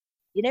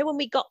you know, when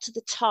we got to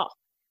the top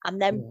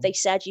and then they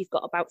said you've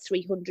got about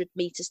 300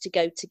 meters to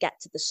go to get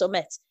to the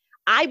summit,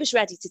 I was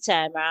ready to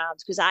turn around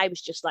because I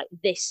was just like,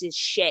 this is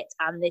shit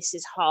and this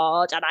is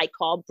hard and I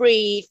can't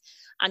breathe.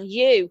 And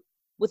you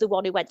were the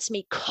one who went to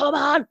me, come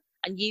on.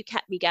 And you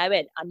kept me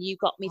going and you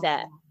got me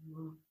there.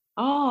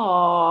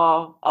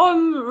 Oh,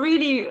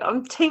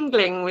 I'm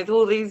tingling with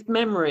all these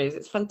memories.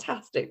 It's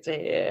fantastic to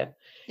hear.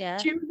 Yeah.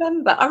 Do you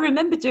remember? I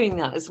remember doing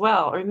that as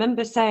well. I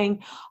remember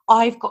saying,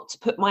 I've got to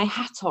put my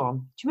hat on.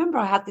 Do you remember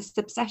I had this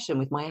obsession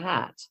with my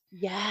hat?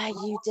 Yeah,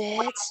 you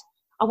did.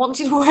 I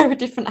wanted to wear a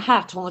different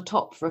hat on the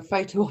top for a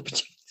photo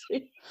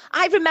opportunity.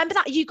 I remember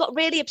that. You got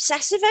really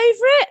obsessive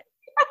over it.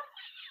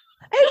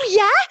 Oh,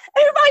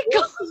 yeah. Oh, my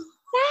God.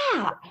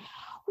 That?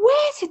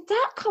 Where did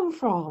that come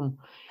from?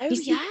 Oh, you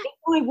see, yeah.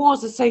 if I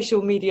was a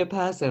social media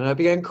person, I'd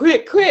be going,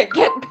 quick,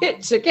 get a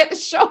picture, get a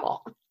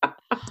shot.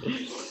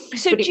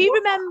 So do you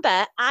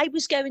remember I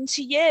was going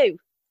to you?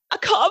 I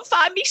can't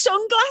find me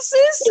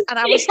sunglasses. And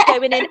I was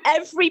going in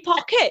every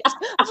pocket.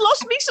 I've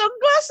lost me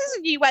sunglasses.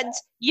 And you went,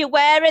 you're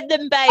wearing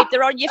them, babe.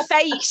 They're on your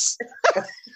face.